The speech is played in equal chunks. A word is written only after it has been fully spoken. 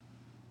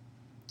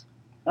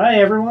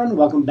Hi, everyone.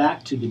 Welcome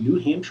back to the New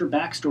Hampshire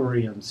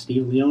Backstory. I'm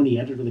Steve Leone,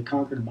 editor of the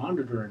Concord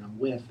Monitor, and I'm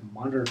with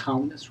Monitor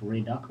columnist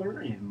Ray Duckler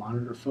and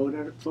Monitor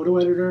photo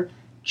editor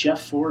Jeff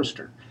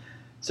Forrester.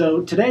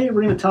 So today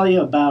we're going to tell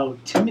you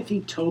about Timothy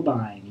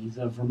Tobine. He's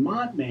a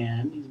Vermont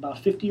man. He's about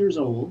 50 years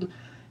old,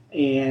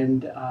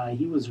 and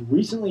he was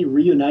recently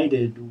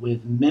reunited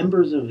with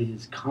members of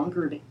his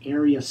Concord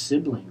area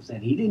siblings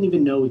that he didn't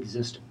even know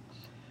existed.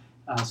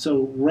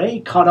 So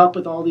Ray caught up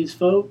with all these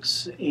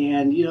folks,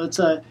 and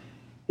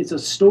it's a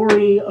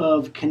story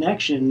of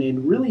connection,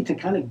 and really to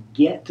kind of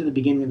get to the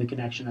beginning of the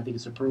connection, I think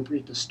it's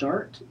appropriate to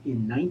start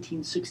in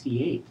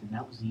 1968, and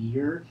that was the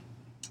year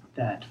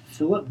that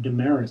Philip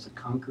Damaris, a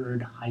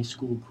Concord High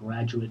School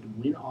graduate,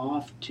 went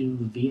off to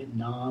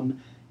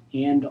Vietnam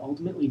and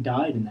ultimately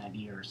died in that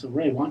year. So,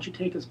 Ray, why don't you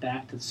take us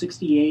back to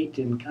 '68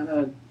 and kind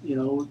of,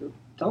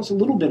 tell us a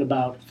little bit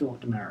about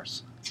Philip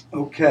Damaris.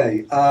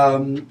 Okay.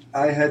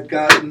 I had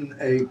gotten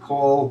a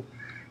call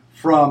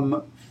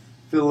from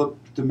Philip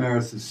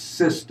Damaris'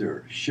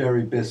 sister,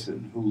 Sherry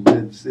Bisson, who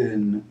lives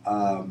in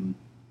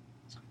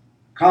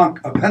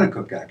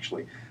Pennacook,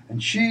 actually.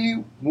 And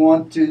she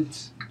wanted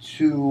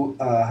to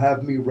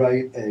have me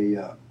write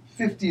a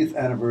 50th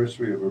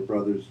anniversary of her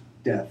brother's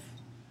death,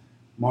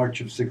 March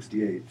of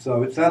 '68.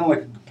 So it sounded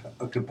like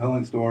a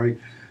compelling story.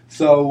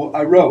 So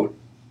I wrote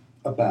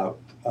about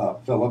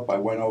Philip. I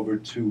went over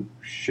to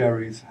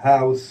Sherry's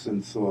house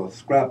and saw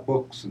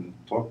scrapbooks and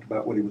talked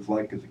about what he was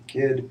like as a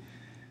kid.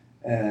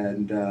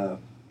 And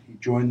he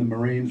joined the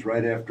Marines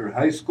right after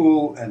high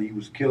school, and he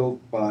was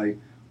killed by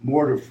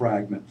mortar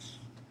fragments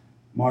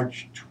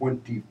March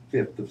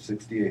 25th of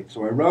 '68.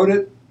 So I wrote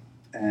it,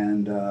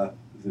 and it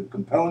was a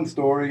compelling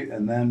story,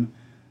 and then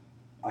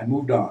I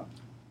moved on.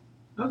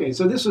 Okay,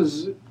 so this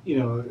is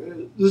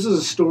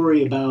a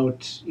story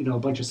about a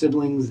bunch of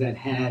siblings that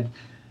had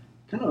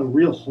kind of a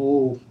real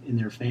hole in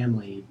their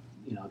family,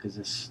 because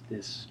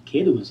this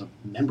kid who was a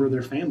member of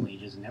their family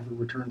just never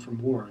returned from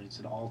war. It's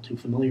an all too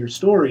familiar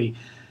story.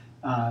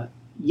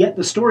 Yet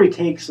the story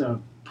takes a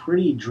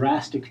pretty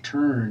drastic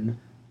turn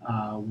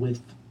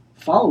with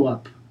follow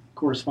up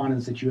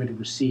correspondence that you had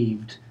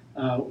received.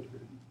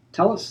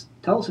 Tell us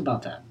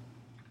about that.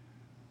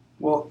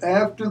 Well,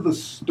 after the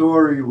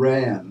story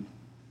ran,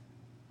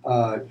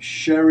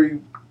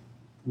 Sherry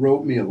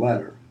wrote me a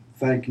letter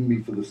thanking me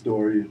for the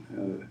story,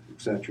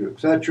 etc.,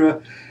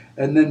 etc.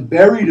 And then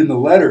buried in the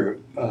letter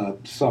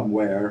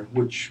somewhere,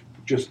 which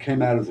just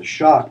came out as a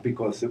shock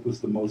because it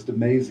was the most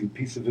amazing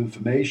piece of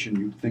information.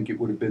 You'd think it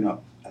would have been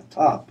up at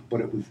top,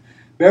 but it was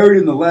buried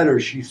in the letter.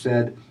 She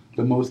said,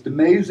 the most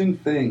amazing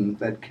thing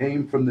that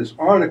came from this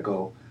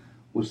article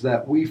was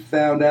that we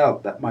found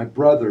out that my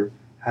brother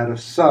had a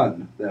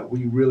son that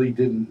we really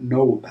didn't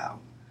know about.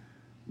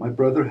 My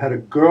brother had a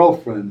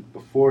girlfriend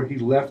before he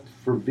left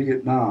for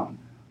Vietnam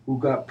who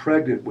got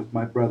pregnant with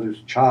my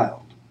brother's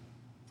child.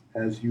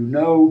 As you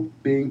know,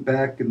 being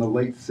back in the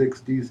late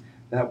 '60s,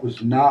 that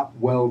was not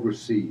well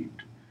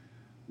received.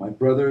 My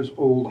brother's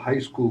old high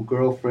school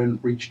girlfriend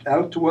reached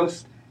out to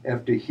us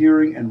after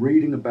hearing and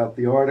reading about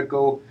the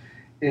article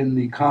in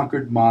the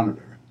Concord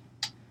Monitor.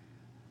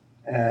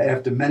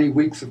 After many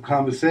weeks of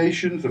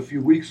conversations, a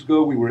few weeks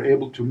ago, we were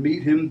able to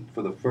meet him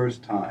for the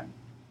first time.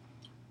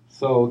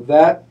 So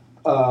that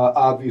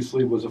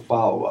obviously was a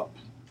follow-up,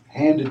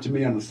 handed to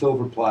me on a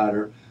silver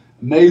platter.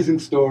 Amazing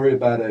story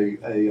about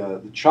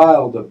the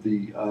child of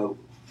the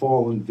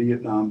fallen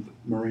Vietnam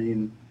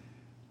Marine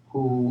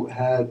who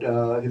had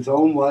his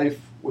own life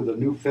with a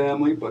new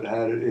family, but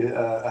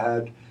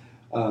had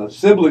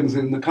siblings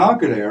in the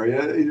Concord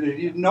area he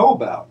didn't know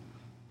about.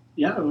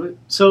 Yeah,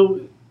 so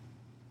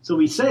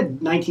we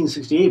said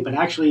 1968, but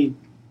actually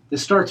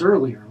this starts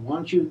earlier. Why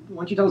don't you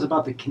tell us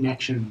about the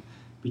connection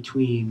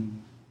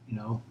between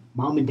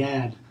mom and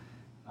dad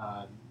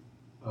uh,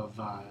 of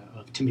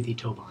Timothy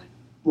Tobine?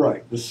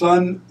 Right. The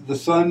son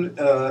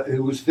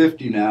who was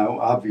 50 now,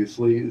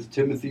 obviously, is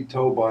Timothy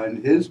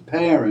Tobine. His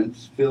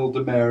parents, Phil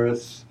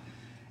Damaris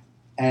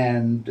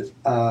and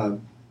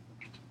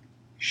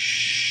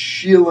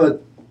Sheila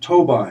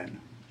Tobine,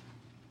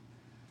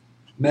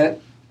 met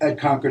at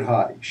Concord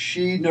High.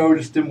 She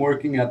noticed him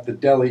working at the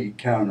deli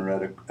counter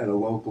at a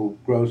local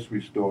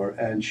grocery store,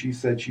 and she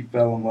said she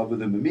fell in love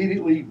with him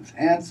immediately. He was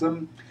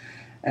handsome,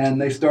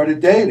 and they started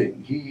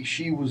dating.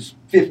 She was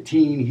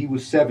 15, he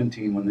was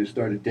 17 when they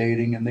started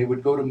dating, and they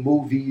would go to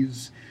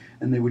movies,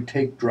 and they would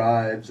take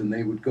drives, and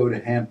they would go to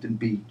Hampton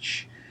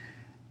Beach.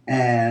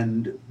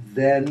 And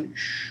then,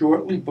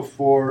 shortly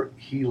before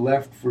he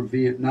left for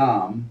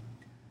Vietnam,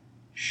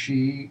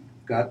 she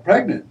got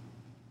pregnant,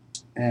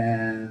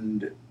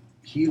 and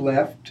he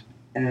left,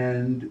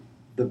 and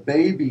the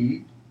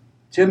baby,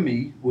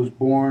 Timmy, was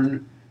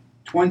born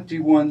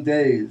 21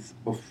 days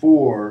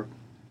before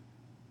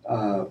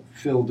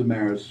Phil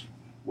Damaris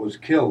was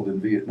killed in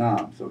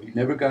Vietnam. So he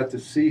never got to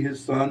see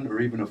his son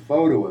or even a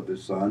photo of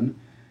his son.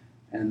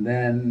 And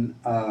then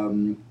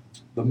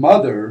the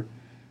mother,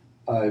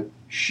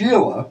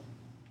 Sheila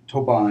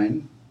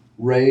Tobine,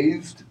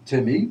 raised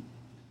Timmy,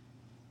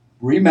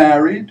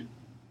 remarried.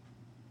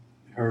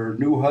 Her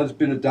new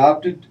husband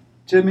adopted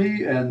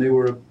Timmy, and they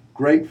were a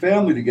great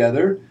family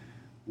together,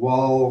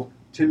 while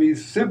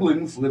Timmy's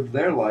siblings lived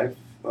their life,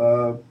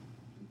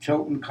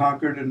 Tilton,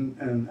 Concord,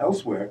 and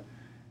elsewhere.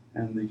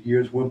 And the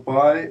years went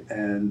by,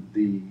 and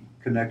the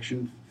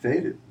connection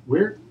faded.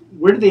 Where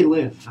did they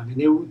live? I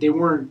mean, they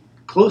weren't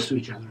close to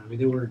each other. I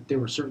mean, they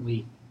were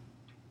certainly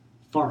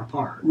far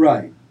apart.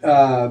 Right.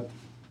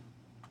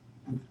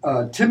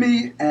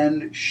 Timmy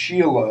and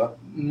Sheila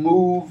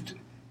moved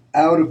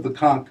out of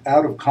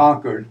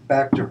Concord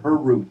back to her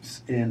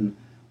roots in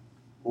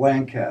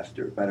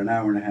Lancaster, about an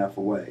hour and a half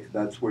away.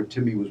 That's where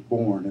Timmy was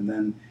born, and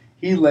then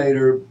he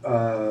later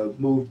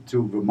moved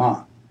to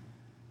Vermont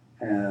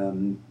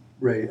and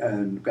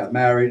got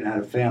married and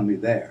had a family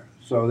there.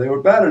 So they were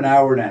about an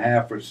hour and a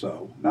half or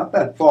so, not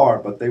that far,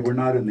 but they were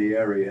not in the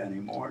area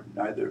anymore,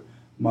 neither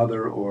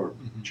mother or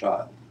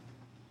child.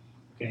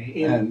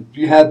 Okay. And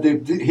you had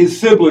his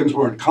siblings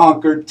were in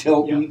Concord,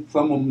 Tilton,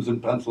 some of them was in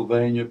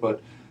Pennsylvania,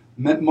 but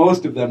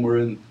most of them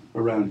were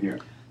around here.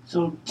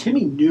 So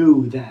Timmy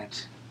knew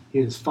that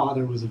his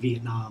father was a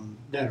Vietnam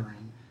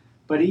veteran,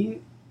 but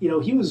he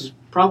was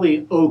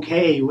probably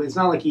okay. It's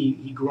not like he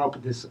grew up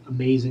with this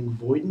amazing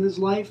void in his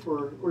life,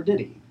 or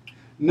did he?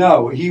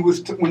 No, he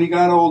was. When he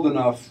got old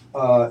enough,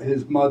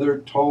 his mother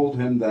told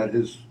him that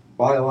his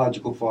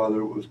biological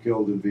father was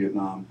killed in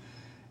Vietnam,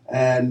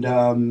 and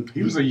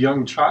he was a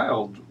young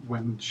child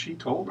when she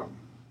told him.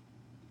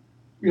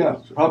 Yeah,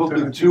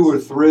 probably 2 or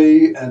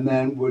 3, and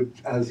then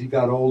as he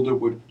got older,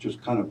 would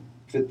just kind of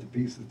fit the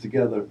pieces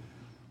together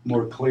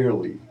more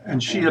clearly.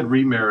 And she had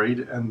remarried,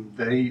 and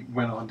they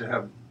went on to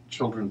have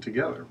children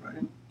together,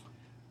 right?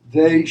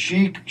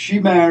 She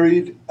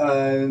married,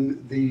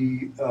 and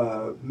the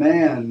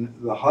man,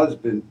 the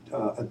husband,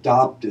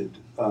 adopted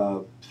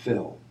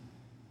Phil,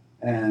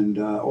 and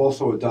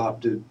also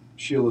adopted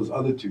Sheila's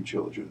other 2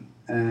 children.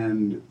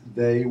 And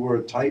they were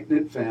a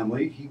tight-knit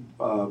family.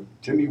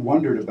 Timmy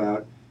wondered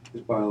about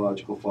his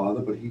biological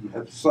father, but he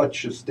had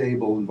such a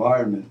stable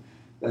environment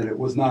that it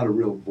was not a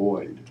real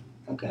void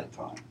at that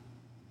time.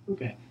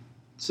 Okay.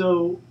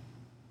 So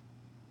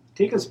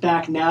take us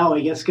back now,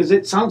 I guess, because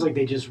it sounds like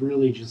they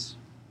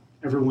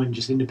everyone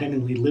just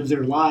independently lived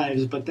their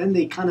lives, but then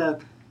they kind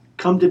of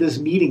come to this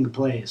meeting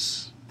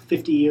place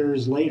 50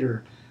 years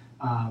later.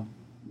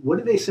 What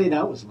did they say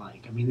that was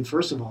like? I mean,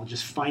 first of all,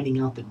 just finding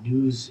out the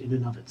news in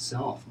and of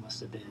itself must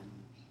have been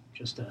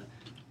just a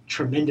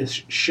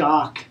tremendous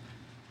shock,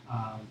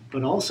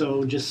 but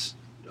also just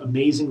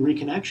amazing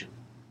reconnection.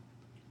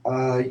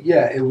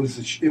 Yeah, it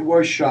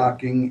was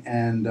shocking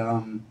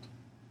and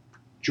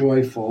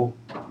joyful,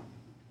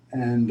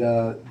 and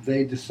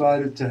they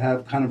decided to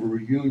have kind of a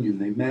reunion.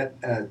 They met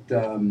at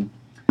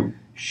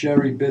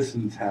Sherry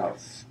Bisson's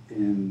house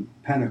in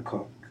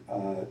Pennacook.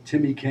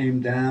 Timmy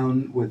came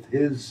down with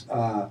his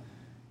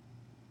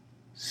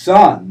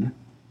son,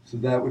 so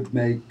that would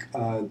make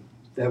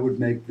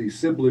the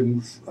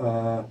siblings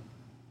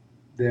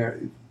that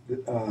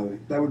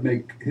would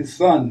make his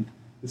son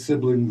the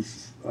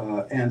siblings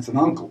aunts and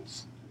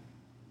uncles,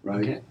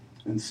 right? Okay.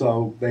 And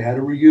so they had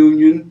a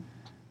reunion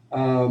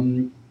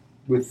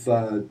with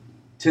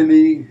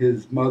Timmy,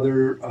 his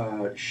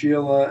mother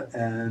Sheila,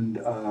 and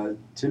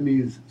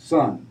Timmy's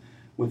son,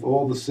 with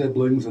all the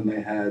siblings, and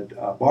they had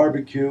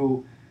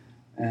barbecue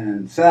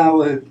and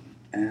salad.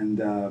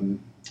 And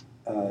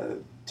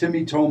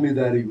Timmy told me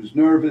that he was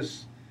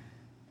nervous,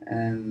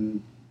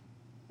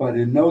 but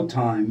in no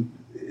time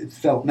it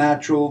felt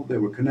natural. There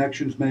were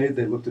connections made.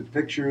 They looked at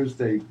pictures.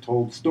 They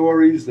told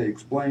stories. They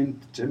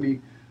explained to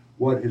Timmy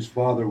what his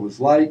father was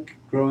like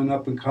growing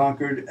up in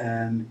Concord,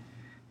 and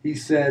he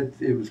said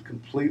it was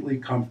completely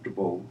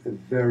comfortable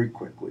very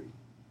quickly.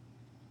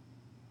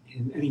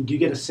 And, I mean, do you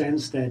get a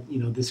sense that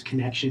this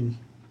connection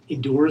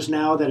endures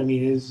now? That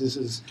this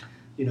is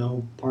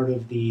part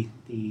of the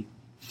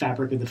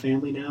fabric of the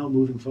family now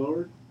moving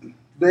forward?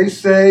 They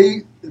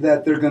say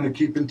that they're going to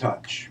keep in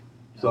touch.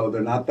 So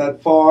they're not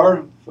that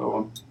far, so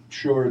I'm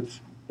sure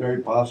it's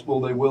very possible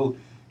they will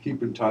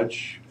keep in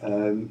touch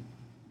and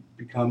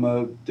become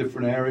a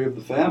different area of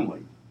the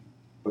family.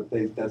 But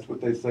that's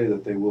what they say,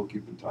 that they will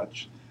keep in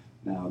touch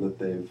now that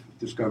they've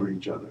discovered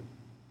each other.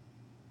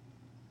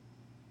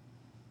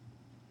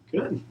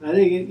 Good. I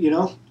think,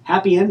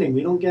 happy ending.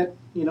 We don't get,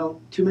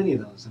 too many of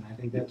those, and I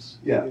think that's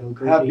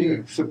great happy, to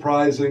hear.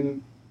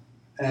 surprising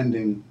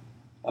ending.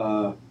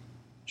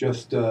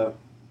 Just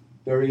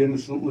very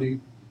innocently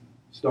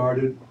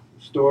started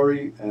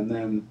story, and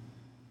then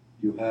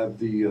you have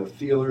the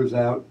feelers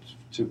out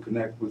to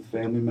connect with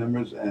family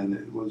members, and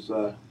it was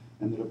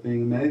ended up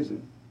being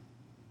amazing.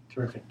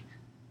 Terrific.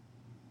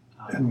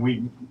 And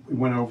we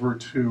went over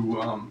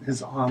to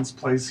his aunt's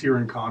place here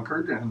in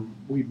Concord, and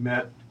we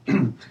met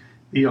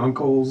the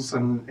uncles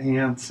and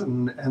aunts,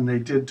 and they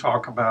did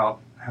talk about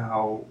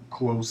how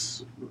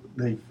close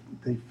they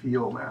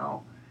feel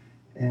now.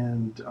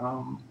 And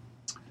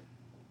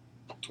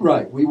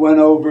right, we went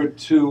over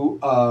to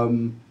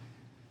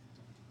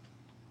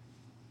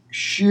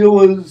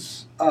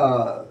Sheila's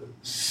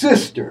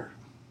sister,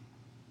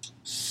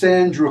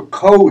 Sandra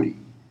Cody,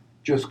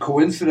 just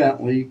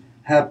coincidentally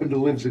happened to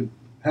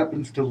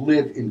happens to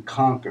live in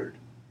Concord.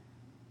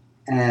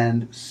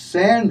 And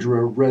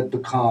Sandra read the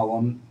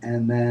column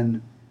and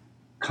then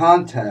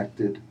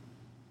contacted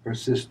her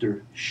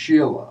sister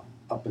Sheila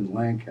up in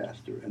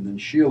Lancaster. And then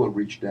Sheila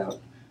reached out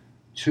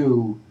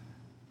to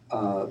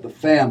the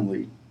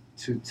family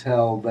to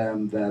tell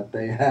them that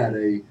they had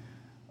a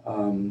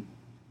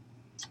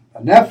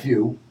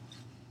nephew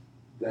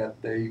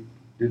that they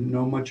didn't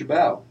know much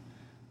about.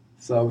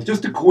 So it was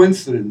just a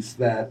coincidence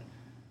that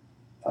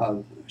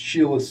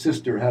Sheila's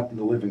sister happened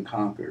to live in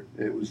Concord.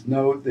 There was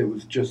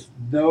just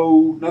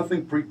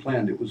nothing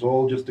pre-planned. It was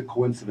all just a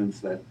coincidence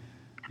that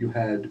you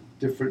had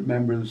different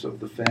members of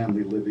the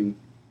family living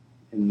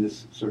in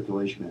this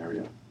circulation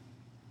area.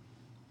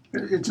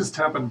 It just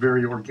happened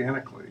very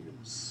organically. It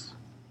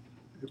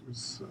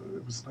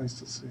was nice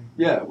to see.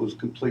 Yeah, it was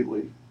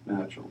completely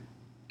natural.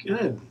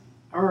 Good.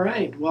 All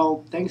right.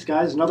 Well, thanks,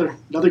 guys. Another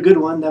good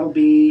one. That'll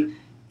be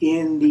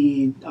in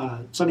the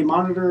Sunday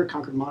Monitor,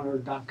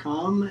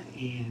 ConcordMonitor.com,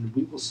 and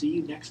we will see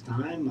you next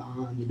time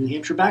on the New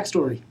Hampshire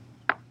Backstory.